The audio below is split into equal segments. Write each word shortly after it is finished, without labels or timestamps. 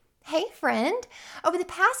Hey friend, over the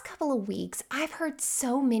past couple of weeks, I've heard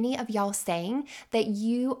so many of y'all saying that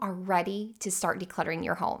you are ready to start decluttering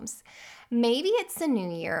your homes. Maybe it's the new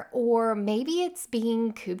year, or maybe it's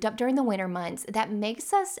being cooped up during the winter months that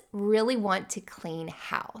makes us really want to clean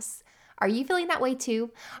house. Are you feeling that way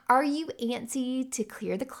too? Are you antsy to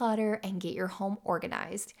clear the clutter and get your home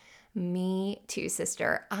organized? Me too,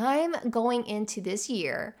 sister. I'm going into this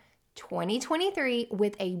year, 2023,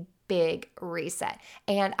 with a big reset.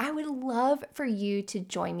 And I would love for you to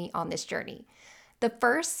join me on this journey. The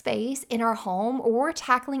first space in our home we're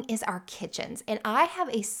tackling is our kitchens. And I have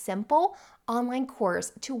a simple online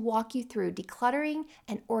course to walk you through decluttering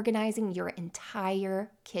and organizing your entire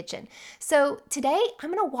kitchen. So today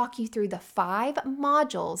I'm going to walk you through the 5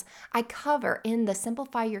 modules I cover in the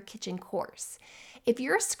Simplify Your Kitchen course. If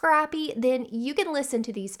you're scrappy, then you can listen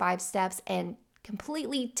to these 5 steps and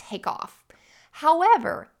completely take off.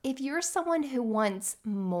 However, if you're someone who wants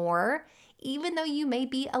more, even though you may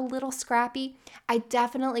be a little scrappy, I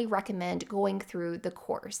definitely recommend going through the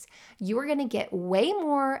course. You are going to get way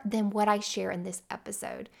more than what I share in this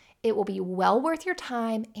episode. It will be well worth your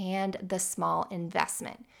time and the small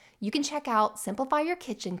investment. You can check out Simplify Your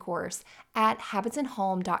Kitchen course at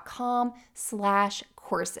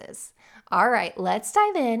habitsandhome.com/courses. All right, let's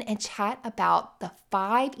dive in and chat about the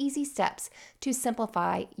 5 easy steps to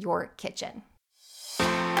simplify your kitchen.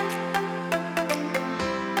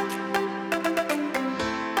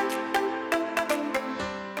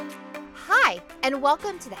 Hi, and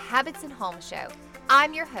welcome to the Habits and Home Show.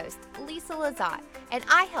 I'm your host, Lisa Lazat, and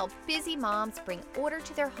I help busy moms bring order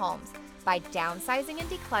to their homes by downsizing and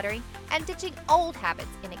decluttering and ditching old habits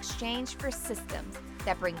in exchange for systems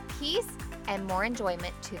that bring peace and more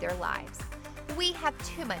enjoyment to their lives. We have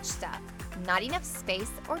too much stuff, not enough space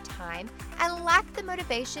or time, and lack the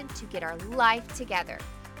motivation to get our life together.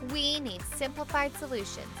 We need simplified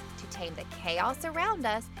solutions to tame the chaos around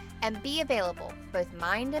us and be available, both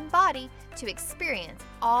mind and body, to experience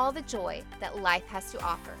all the joy that life has to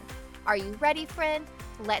offer. Are you ready, friend?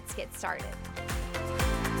 Let's get started.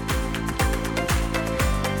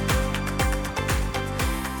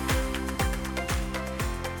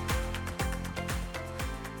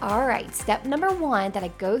 All right, step number 1 that I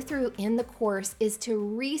go through in the course is to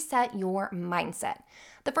reset your mindset.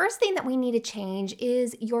 The first thing that we need to change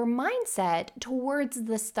is your mindset towards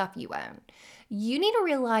the stuff you own. You need to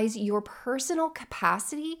realize your personal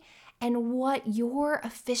capacity and what you're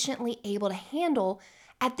efficiently able to handle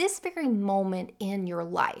at this very moment in your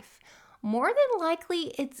life. More than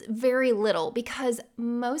likely, it's very little because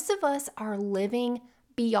most of us are living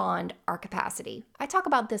beyond our capacity. I talk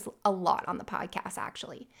about this a lot on the podcast,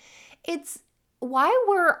 actually. It's why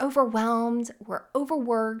we're overwhelmed, we're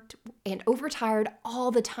overworked, and overtired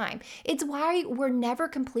all the time. It's why we're never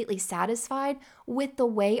completely satisfied with the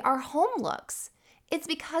way our home looks. It's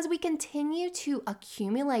because we continue to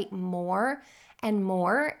accumulate more and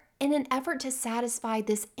more in an effort to satisfy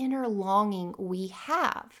this inner longing we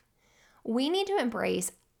have. We need to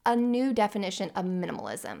embrace a new definition of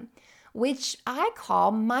minimalism, which I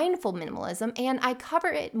call mindful minimalism, and I cover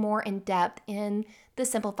it more in depth in the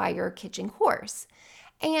Simplify Your Kitchen course.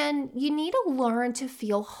 And you need to learn to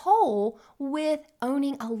feel whole with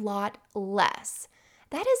owning a lot less.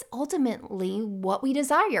 That is ultimately what we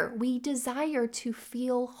desire. We desire to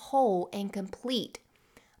feel whole and complete.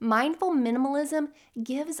 Mindful minimalism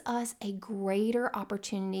gives us a greater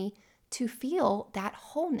opportunity to feel that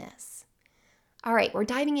wholeness. All right, we're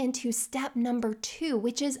diving into step number 2,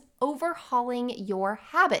 which is overhauling your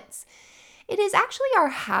habits. It is actually our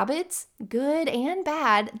habits, good and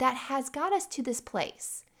bad, that has got us to this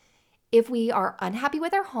place. If we are unhappy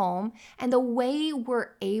with our home and the way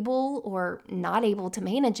we're able or not able to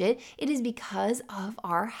manage it, it is because of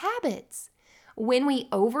our habits. When we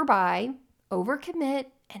overbuy, overcommit,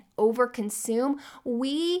 and overconsume,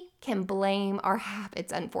 we can blame our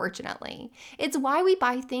habits, unfortunately. It's why we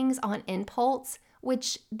buy things on impulse,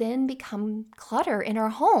 which then become clutter in our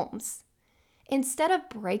homes. Instead of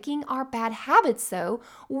breaking our bad habits, though,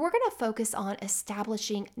 we're going to focus on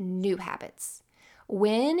establishing new habits.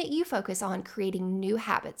 When you focus on creating new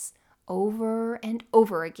habits over and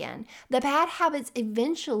over again, the bad habits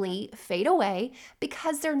eventually fade away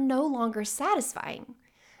because they're no longer satisfying.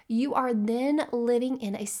 You are then living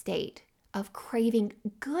in a state of craving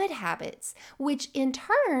good habits, which in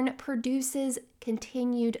turn produces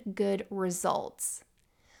continued good results.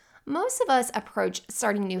 Most of us approach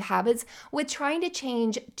starting new habits with trying to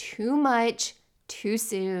change too much, too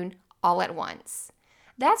soon, all at once.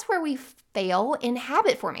 That's where we fail in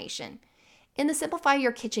habit formation. In the Simplify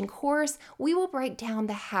Your Kitchen course, we will break down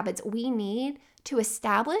the habits we need to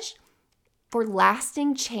establish for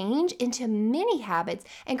lasting change into mini habits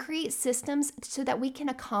and create systems so that we can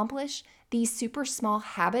accomplish these super small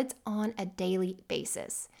habits on a daily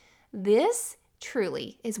basis. This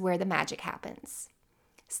truly is where the magic happens.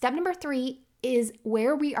 Step number 3 is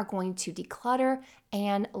where we are going to declutter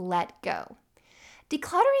and let go.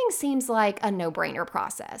 Decluttering seems like a no-brainer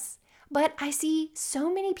process, but I see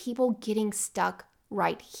so many people getting stuck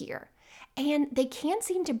right here, and they can't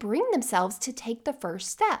seem to bring themselves to take the first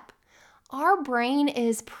step. Our brain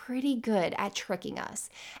is pretty good at tricking us,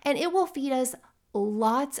 and it will feed us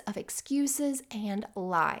lots of excuses and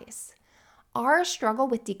lies. Our struggle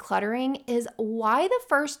with decluttering is why the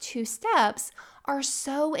first 2 steps are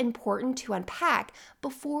so important to unpack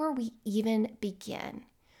before we even begin.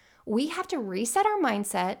 We have to reset our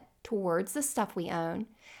mindset towards the stuff we own,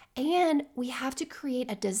 and we have to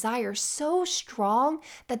create a desire so strong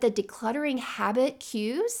that the decluttering habit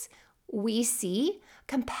cues we see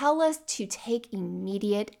compel us to take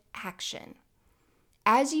immediate action.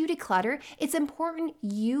 As you declutter, it's important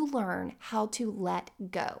you learn how to let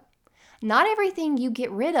go. Not everything you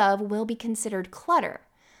get rid of will be considered clutter.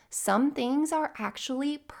 Some things are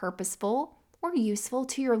actually purposeful or useful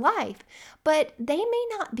to your life, but they may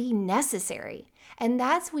not be necessary. And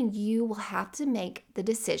that's when you will have to make the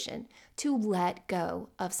decision to let go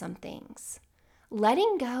of some things.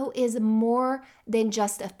 Letting go is more than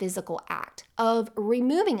just a physical act of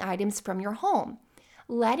removing items from your home.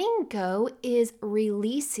 Letting go is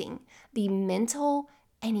releasing the mental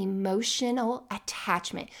and emotional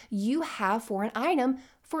attachment you have for an item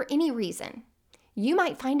for any reason. You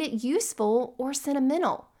might find it useful or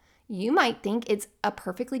sentimental. You might think it's a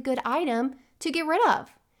perfectly good item to get rid of.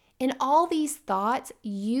 In all these thoughts,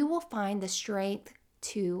 you will find the strength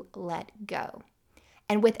to let go.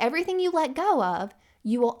 And with everything you let go of,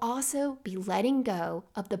 you will also be letting go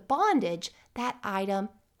of the bondage that item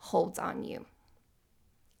holds on you.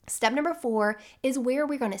 Step number 4 is where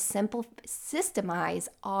we're going to systemize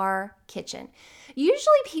our kitchen.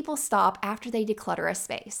 Usually people stop after they declutter a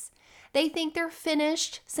space. They think they're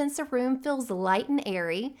finished since the room feels light and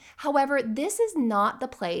airy. However, this is not the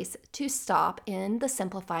place to stop in the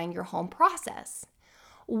simplifying your home process.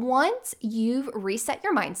 Once you've reset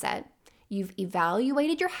your mindset, you've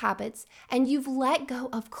evaluated your habits, and you've let go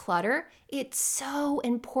of clutter, it's so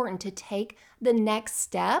important to take the next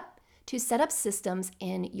step to set up systems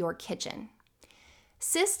in your kitchen.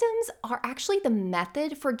 Systems are actually the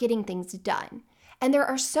method for getting things done. And there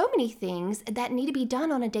are so many things that need to be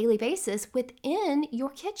done on a daily basis within your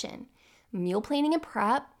kitchen. Meal planning and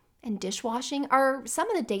prep and dishwashing are some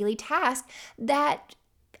of the daily tasks that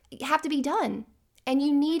have to be done. And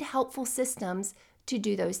you need helpful systems to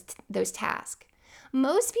do those tasks.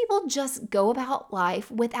 Most people just go about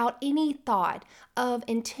life without any thought of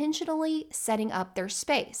intentionally setting up their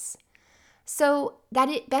space so that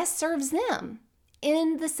it best serves them.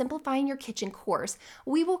 In the Simplifying Your Kitchen course,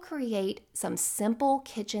 we will create some simple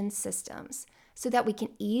kitchen systems so that we can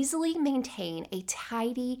easily maintain a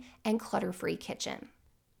tidy and clutter-free kitchen.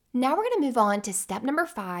 Now we're going to move on to step number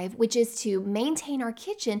 5, which is to maintain our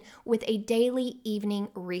kitchen with a daily evening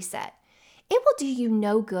reset. It will do you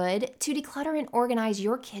no good to declutter and organize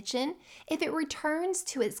your kitchen if it returns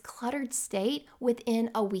to its cluttered state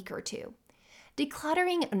within a week or two.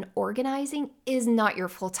 Decluttering and organizing is not your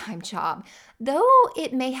full-time job, though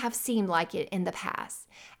it may have seemed like it in the past.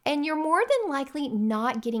 And you're more than likely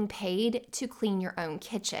not getting paid to clean your own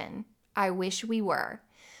kitchen. I wish we were.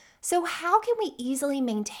 So how can we easily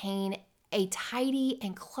maintain a tidy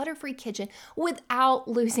and clutter-free kitchen without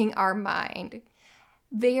losing our mind?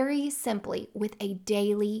 Very simply, with a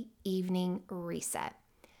daily evening reset.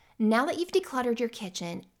 Now that you've decluttered your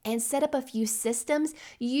kitchen and set up a few systems,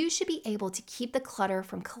 you should be able to keep the clutter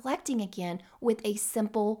from collecting again with a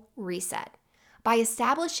simple reset. By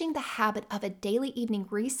establishing the habit of a daily evening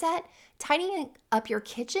reset, tidying up your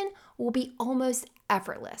kitchen will be almost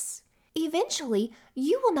effortless. Eventually,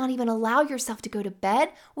 you will not even allow yourself to go to bed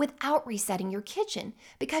without resetting your kitchen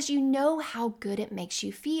because you know how good it makes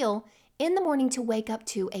you feel in the morning to wake up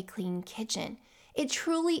to a clean kitchen. It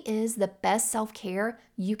truly is the best self-care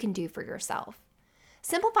you can do for yourself.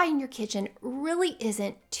 Simplifying your kitchen really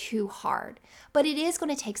isn't too hard, but it is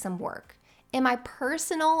going to take some work. In my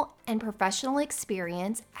personal and professional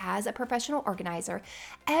experience as a professional organizer,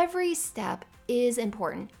 every step is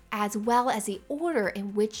important, as well as the order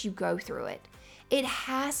in which you go through it. It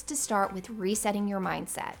has to start with resetting your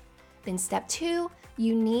mindset. Then step 2,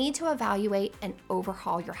 you need to evaluate and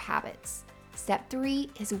overhaul your habits. Step 3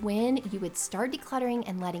 is when you would start decluttering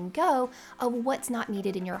and letting go of what's not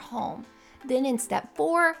needed in your home. Then in step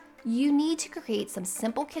 4, You need to create some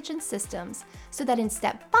simple kitchen systems so that in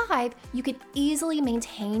step 5, you can easily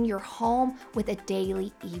maintain your home with a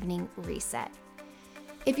daily evening reset.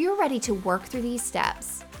 If you're ready to work through these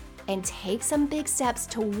steps and take some big steps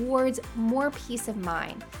towards more peace of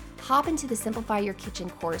mind, hop into the Simplify Your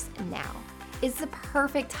Kitchen course now. It's the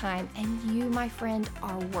perfect time, and you, my friend,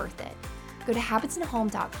 are worth it. Go to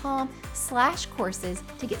habitsinthome.com/courses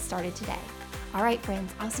to get started today. All right,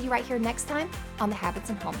 friends, I'll see you right here next time on the Habits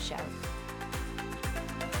in Home Show.